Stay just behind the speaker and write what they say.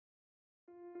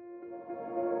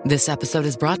This episode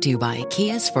is brought to you by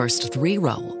Kia's first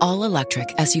three-row, all-electric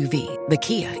SUV, the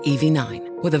Kia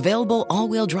EV9, with available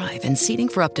all-wheel drive and seating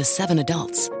for up to 7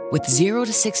 adults, with 0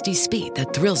 to 60 speed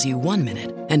that thrills you 1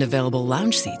 minute and available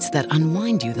lounge seats that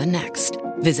unwind you the next.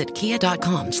 Visit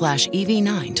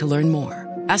kia.com/EV9 to learn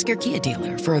more. Ask your Kia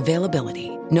dealer for availability.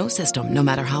 No system, no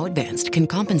matter how advanced, can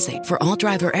compensate for all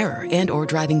driver error and or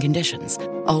driving conditions.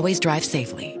 Always drive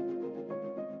safely.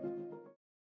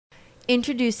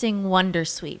 Introducing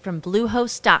Wondersuite from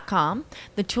Bluehost.com,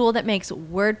 the tool that makes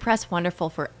WordPress wonderful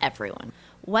for everyone.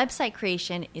 Website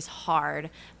creation is hard,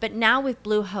 but now with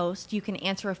Bluehost, you can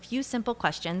answer a few simple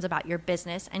questions about your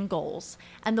business and goals,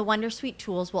 and the Wondersuite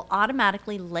tools will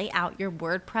automatically lay out your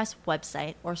WordPress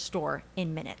website or store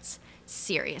in minutes.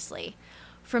 Seriously.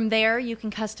 From there, you can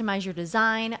customize your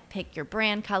design, pick your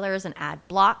brand colors, and add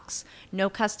blocks. No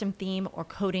custom theme or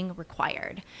coding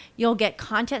required. You'll get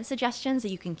content suggestions that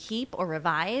you can keep or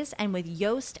revise, and with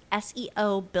Yoast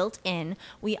SEO built in,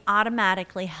 we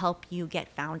automatically help you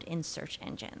get found in search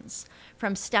engines.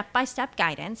 From step-by-step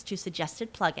guidance to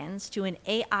suggested plugins to an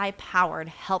AI-powered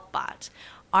help bot,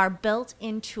 our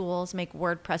built-in tools make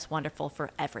WordPress wonderful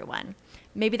for everyone.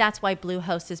 Maybe that's why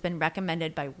Bluehost has been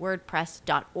recommended by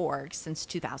WordPress.org since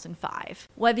 2005.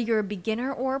 Whether you're a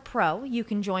beginner or a pro, you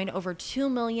can join over 2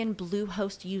 million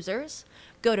Bluehost users.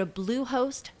 Go to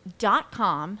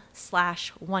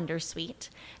bluehost.com/Wondersuite.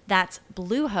 That's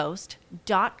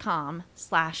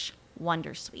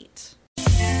bluehost.com/Wondersuite.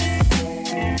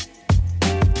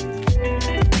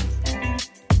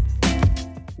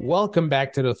 Welcome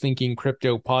back to the Thinking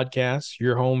Crypto podcast,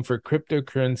 your home for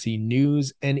cryptocurrency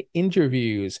news and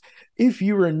interviews. If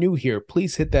you are new here,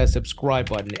 please hit that subscribe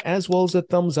button as well as the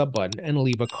thumbs up button and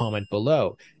leave a comment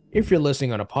below. If you're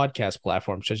listening on a podcast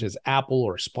platform such as Apple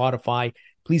or Spotify,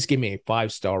 please give me a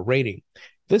 5-star rating.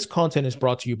 This content is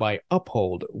brought to you by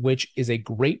Uphold, which is a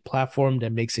great platform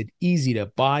that makes it easy to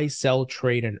buy, sell,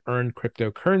 trade, and earn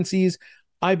cryptocurrencies.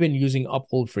 I've been using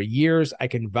Uphold for years. I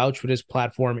can vouch for this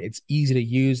platform. It's easy to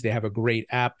use. They have a great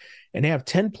app, and they have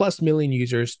 10 plus million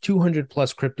users, 200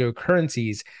 plus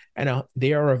cryptocurrencies, and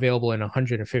they are available in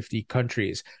 150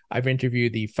 countries. I've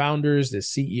interviewed the founders, the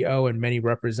CEO, and many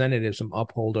representatives from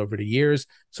Uphold over the years.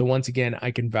 So once again,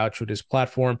 I can vouch for this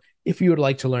platform. If you would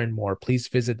like to learn more, please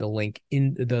visit the link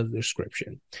in the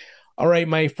description. All right,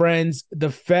 my friends, the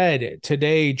Fed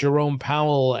today, Jerome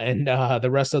Powell and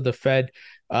the rest of the Fed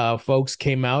folks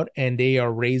came out and they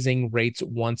are raising rates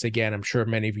once again. I'm sure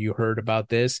many of you heard about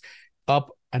this, up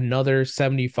another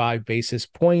 75 basis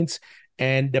points,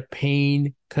 and the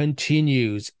pain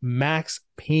continues. Max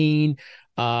pain,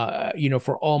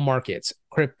 for all markets,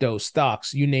 crypto,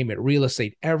 stocks, you name it, real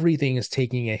estate, everything is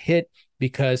taking a hit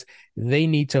because they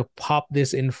need to pop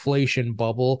this inflation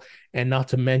bubble. And not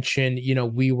to mention,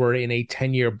 we were in a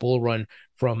 10-year bull run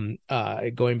from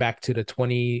going back to the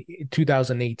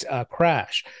 2008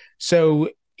 crash. So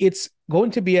it's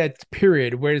going to be a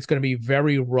period where it's going to be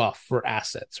very rough for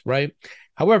assets, right?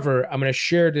 However, I'm going to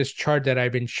share this chart that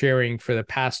I've been sharing for the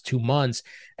past 2 months,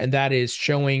 and that is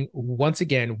showing, once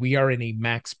again, we are in a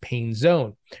max pain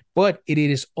zone, but it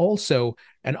is also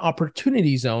an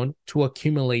opportunity zone to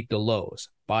accumulate the lows.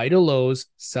 Buy the lows,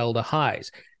 sell the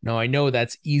highs. Now, I know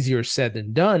that's easier said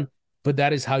than done, but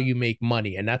that is how you make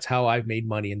money, and that's how I've made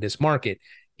money in this market.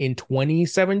 In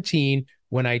 2017,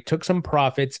 when I took some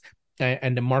profits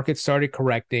and the market started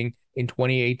correcting in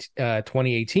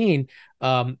 2018,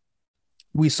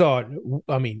 we saw,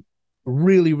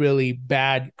 really, really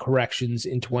bad corrections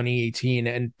in 2018,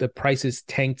 and the prices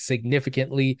tanked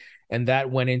significantly, and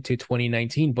that went into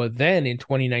 2019. But then in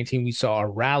 2019, we saw a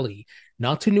rally,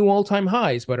 not to new all-time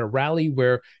highs, but a rally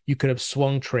where you could have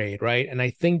swung trade, right? And I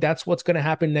think that's what's going to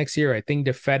happen next year. I think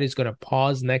the Fed is going to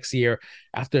pause next year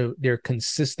after their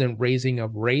consistent raising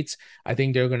of rates. I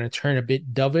think they're going to turn a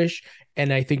bit dovish,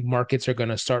 and I think markets are going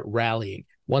to start rallying.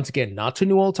 Once again, not to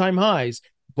new all-time highs,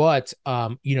 but,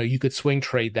 you could swing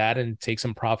trade that and take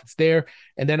some profits there.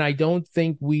 And then I don't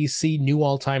think we see new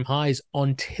all-time highs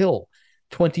until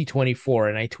 2024.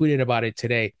 And I tweeted about it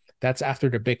today. That's after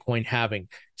the Bitcoin halving.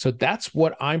 So that's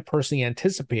what I'm personally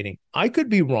anticipating. I could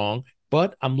be wrong,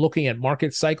 but I'm looking at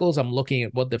market cycles. I'm looking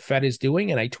at what the Fed is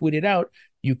doing. And I tweeted out,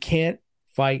 you can't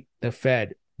fight the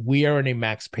Fed. We are in a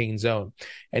max pain zone.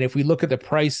 And if we look at the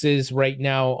prices right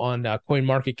now on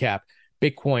CoinMarketCap,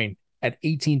 Bitcoin at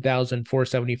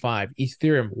 $18,475,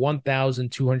 Ethereum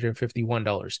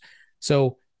 $1,251.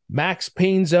 So max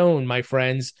pain zone, my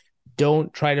friends.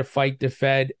 Don't try to fight the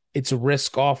Fed. It's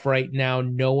risk off right now.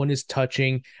 No one is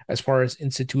touching, as far as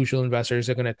institutional investors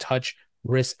are going to touch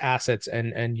risk assets,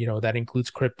 and that includes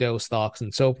crypto stocks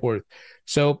and so forth.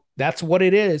 So that's what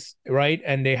it is, right?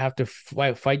 And they have to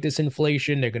fight this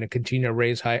inflation. They're going to continue to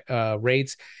raise high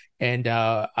rates. And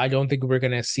I don't think we're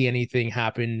going to see anything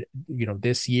happen,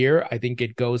 this year. I think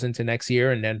it goes into next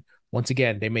year. And then once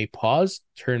again, they may pause,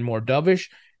 turn more dovish.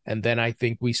 And then I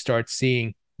think we start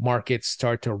seeing markets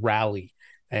start to rally.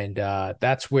 And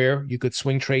that's where you could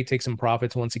swing trade, take some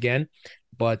profits once again.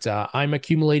 But I'm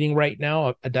accumulating right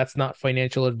now. That's not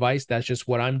financial advice. That's just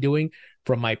what I'm doing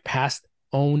from my past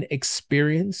own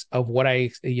experience of what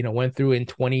I went through in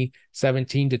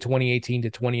 2017 to 2018 to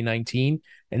 2019,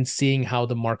 and seeing how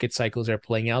the market cycles are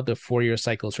playing out, the 4-year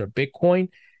cycles for Bitcoin.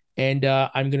 And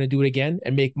I'm going to do it again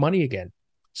and make money again.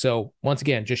 So once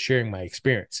again, just sharing my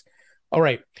experience. All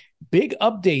right. Big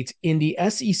update in the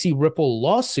SEC Ripple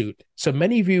lawsuit. So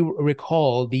many of you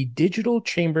recall the Digital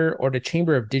Chamber, or the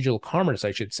Chamber of Digital Commerce,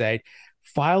 I should say,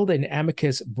 filed an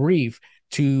amicus brief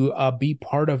to be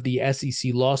part of the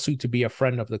SEC lawsuit, to be a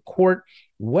friend of the court.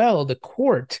 Well, the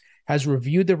court has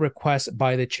reviewed the request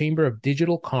by the Chamber of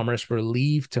Digital Commerce for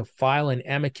leave to file an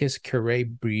amicus curiae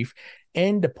brief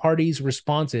and the parties'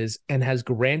 responses, and has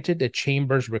granted the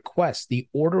Chamber's request. The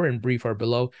order and brief are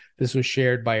below. This was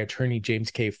shared by attorney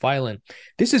James K. Filan.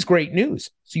 This is great news.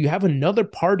 So you have another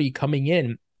party coming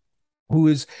in who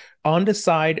is on the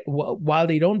side, while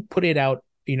they don't put it out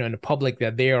in the public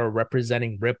that they are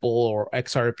representing Ripple or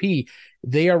XRP,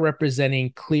 they are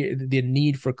representing the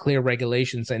need for clear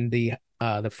regulations and the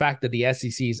fact that the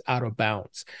SEC is out of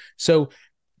bounds. So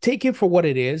take it for what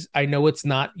it is. I know it's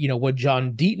not, what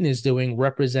John Deaton is doing,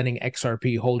 representing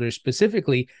XRP holders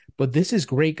specifically, but this is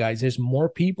great, guys. There's more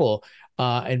people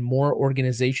and more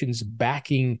organizations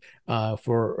backing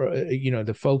for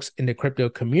the folks in the crypto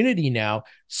community now.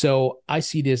 So I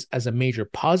see this as a major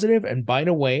positive. And by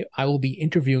the way, I will be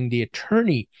interviewing the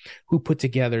attorney who put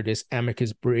together this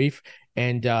amicus brief.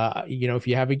 And if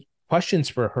you have questions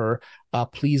for her,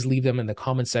 please leave them in the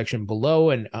comment section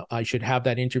below, and I should have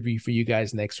that interview for you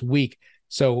guys next week.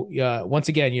 So once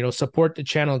again, support the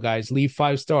channel, guys. Leave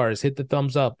 5 stars, hit the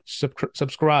thumbs up,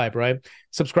 subscribe, right?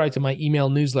 Subscribe to my email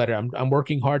newsletter. I'm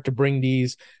working hard to bring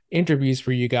these interviews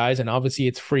for you guys, and obviously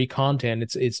it's free content.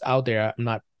 It's out there. I'm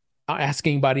not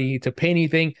asking anybody to pay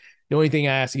anything. The only thing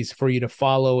I ask is for you to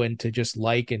follow and to just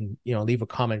like and leave a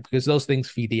comment, because those things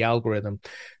feed the algorithm.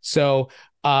 So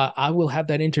I will have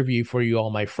that interview for you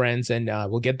all, my friends, and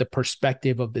we'll get the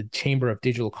perspective of the Chamber of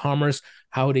Digital Commerce,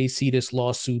 how they see this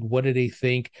lawsuit, what do they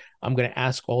think. I'm going to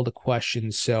ask all the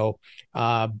questions, so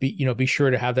be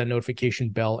sure to have that notification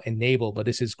bell enabled. But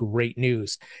this is great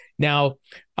news. Now,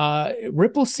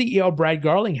 Ripple CEO Brad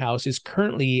Garlinghouse is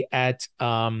currently at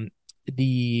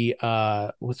the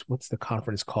what's the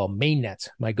conference called? Mainnet.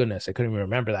 My goodness, I couldn't even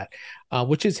remember that.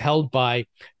 Which is held by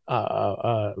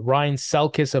Ryan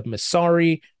Selkis of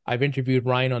Messari. I've interviewed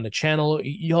Ryan on the channel.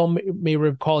 Y'all may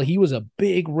recall he was a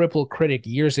big Ripple critic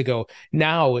years ago.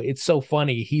 Now it's so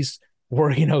funny. He's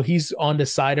on the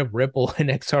side of Ripple and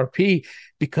XRP,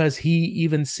 because he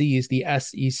even sees the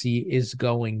SEC is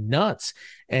going nuts.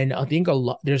 And I think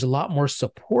there's a lot more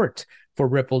support for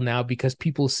Ripple now, because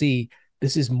people see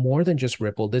this is more than just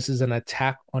Ripple. This is an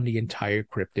attack on the entire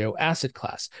crypto asset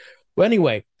class. Well,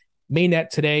 anyway, Mainnet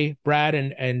today, Brad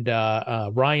and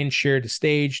Ryan shared the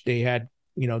stage. They had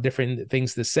different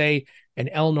things to say, and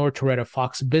Eleanor Tourette of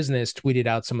Fox Business tweeted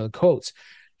out some of the quotes.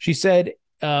 She said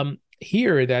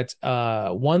here that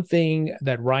one thing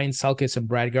that Ryan Selkis and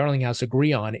Brad Garlinghouse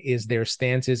agree on is their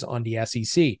stances on the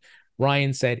SEC.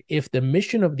 Ryan said, if the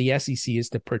mission of the SEC is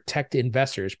to protect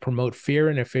investors, promote fair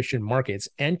and efficient markets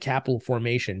and capital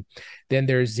formation, then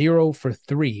there's 0 for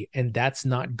 3, and that's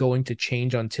not going to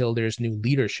change until there's new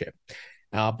leadership.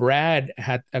 Brad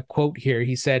had a quote here.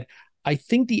 He said, I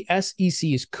think the SEC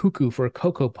is cuckoo for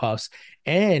Cocoa Puffs,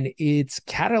 and it's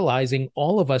catalyzing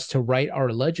all of us to write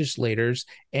our legislators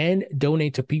and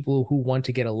donate to people who want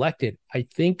to get elected. I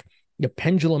think the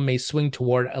pendulum may swing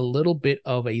toward a little bit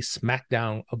of a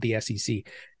smackdown of the SEC.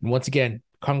 And once again,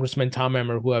 Congressman Tom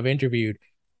Emmer, who I've interviewed,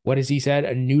 what has he said?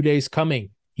 A new day's coming.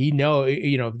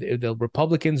 If the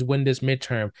Republicans win this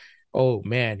midterm, oh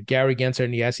man, Gary Gensler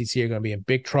and the SEC are going to be in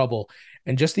big trouble.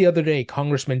 And just the other day,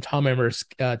 Congressman Tom Emmer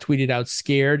tweeted out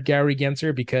scared Gary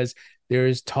Gensler, because there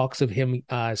is talks of him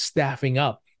staffing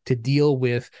up to deal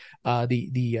with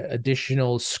the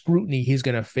additional scrutiny he's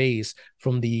going to face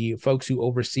from the folks who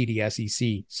oversee the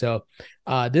SEC. So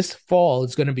this fall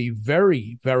is going to be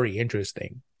very, very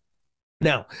interesting.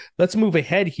 Now, let's move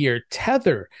ahead here.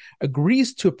 Tether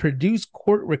agrees to produce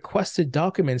court-requested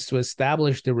documents to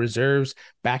establish the reserves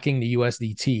backing the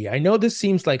USDT. I know this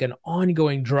seems like an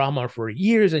ongoing drama for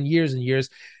years and years and years.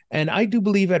 And I do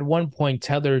believe at one point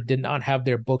Tether did not have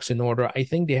their books in order. I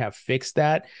think they have fixed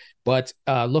that. But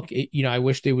look, I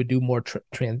wish they would do more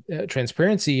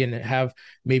transparency and have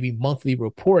maybe monthly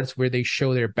reports where they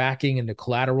show their backing and the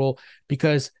collateral.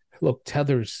 Because look,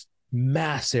 Tether's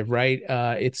massive, right?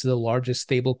 It's the largest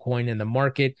stable coin in the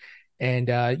market. And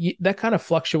that kind of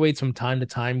fluctuates from time to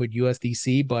time with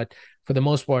USDC. But for the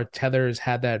most part, Tether has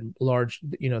had that large,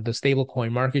 the stable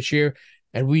coin market share.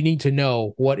 And we need to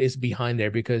know what is behind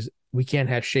there, because we can't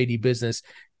have shady business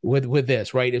with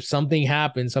this, right? If something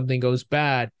happens, something goes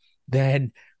bad,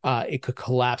 then it could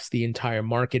collapse the entire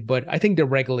market. But I think the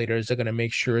regulators are going to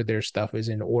make sure their stuff is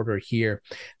in order here.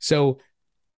 So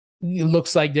it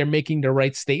looks like they're making the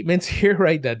right statements here,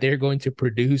 right? That they're going to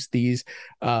produce these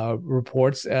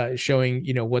reports showing,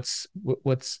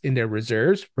 what's in their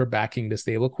reserves for backing the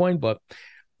stablecoin. But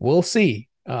we'll see.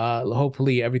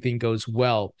 Hopefully everything goes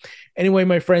well. Anyway,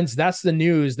 my friends, that's the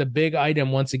news. The big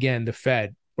item, once again, the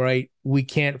Fed, right? We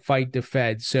can't fight the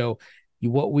Fed. So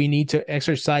what we need to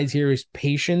exercise here is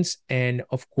patience, and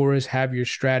of course have your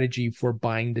strategy for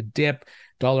buying the dip,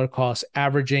 dollar cost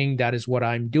averaging. That is what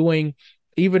I'm doing.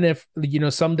 Even if,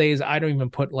 some days I don't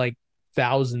even put like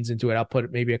thousands into it. I'll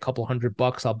put maybe a couple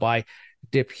 $100. I'll buy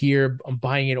dip here. I'm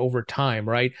buying it over time,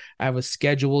 right? I have a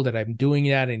schedule that I'm doing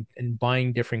that and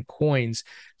buying different coins.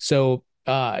 So,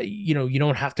 you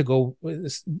don't have to go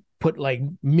put like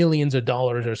millions of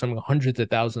dollars or something, hundreds of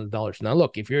thousands of dollars. Now,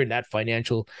 look, if you're in that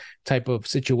financial type of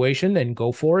situation, then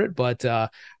go for it. But,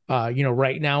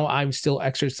 right now I'm still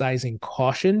exercising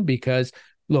caution because,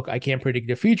 look, I can't predict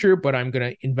the future, but I'm going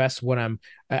to invest what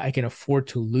I can afford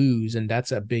to lose. And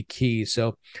that's a big key.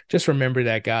 So just remember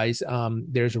that, guys.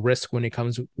 There's a risk when it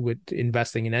comes with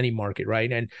investing in any market,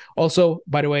 right? And also,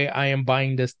 by the way, I am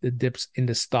buying the dips in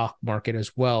the stock market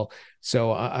as well.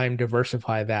 So I'm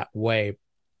diversified that way.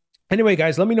 Anyway,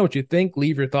 guys, let me know what you think.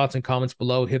 Leave your thoughts and comments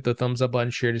below. Hit the thumbs up button,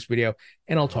 share this video,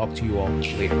 and I'll talk to you all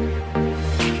later.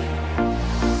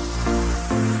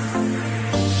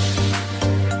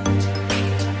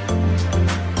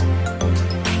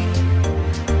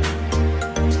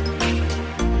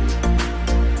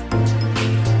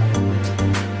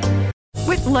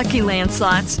 Lucky Land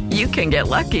Slots, you can get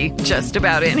lucky just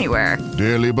about anywhere.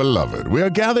 Dearly beloved, we are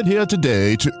gathered here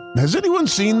today to... Has anyone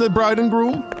seen the bride and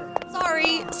groom?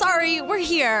 Sorry, we're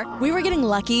here. We were getting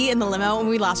lucky in the limo and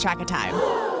we lost track of time.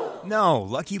 No,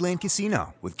 Lucky Land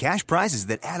Casino, with cash prizes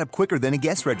that add up quicker than a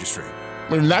guest registry.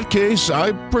 In that case,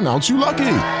 I pronounce you lucky.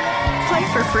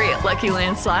 Play for free at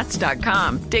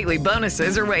LuckyLandSlots.com. Daily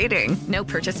bonuses are waiting. No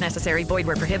purchase necessary. Void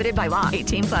where prohibited by law.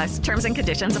 18+. Terms and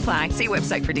conditions apply. See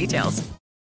website for details.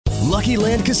 Lucky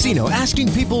Land Casino,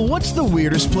 asking people, what's the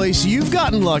weirdest place you've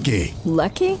gotten lucky?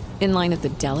 Lucky? In line at the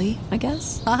deli, I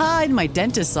guess? Aha, in my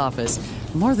dentist's office.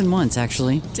 More than once,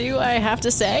 actually. Do I have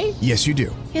to say? Yes, you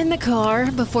do. In the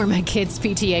car before my kids'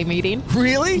 PTA meeting.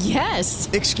 Really? Yes.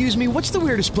 Excuse me, what's the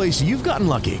weirdest place you've gotten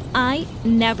lucky? I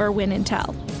never win and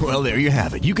tell. Well, there you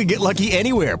have it. You can get lucky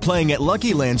anywhere, playing at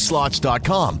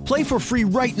LuckyLandSlots.com. Play for free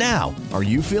right now. Are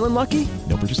you feeling lucky?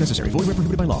 No purchase necessary. Void where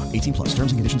prohibited by law. 18+.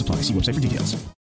 Terms and conditions apply. See website for details.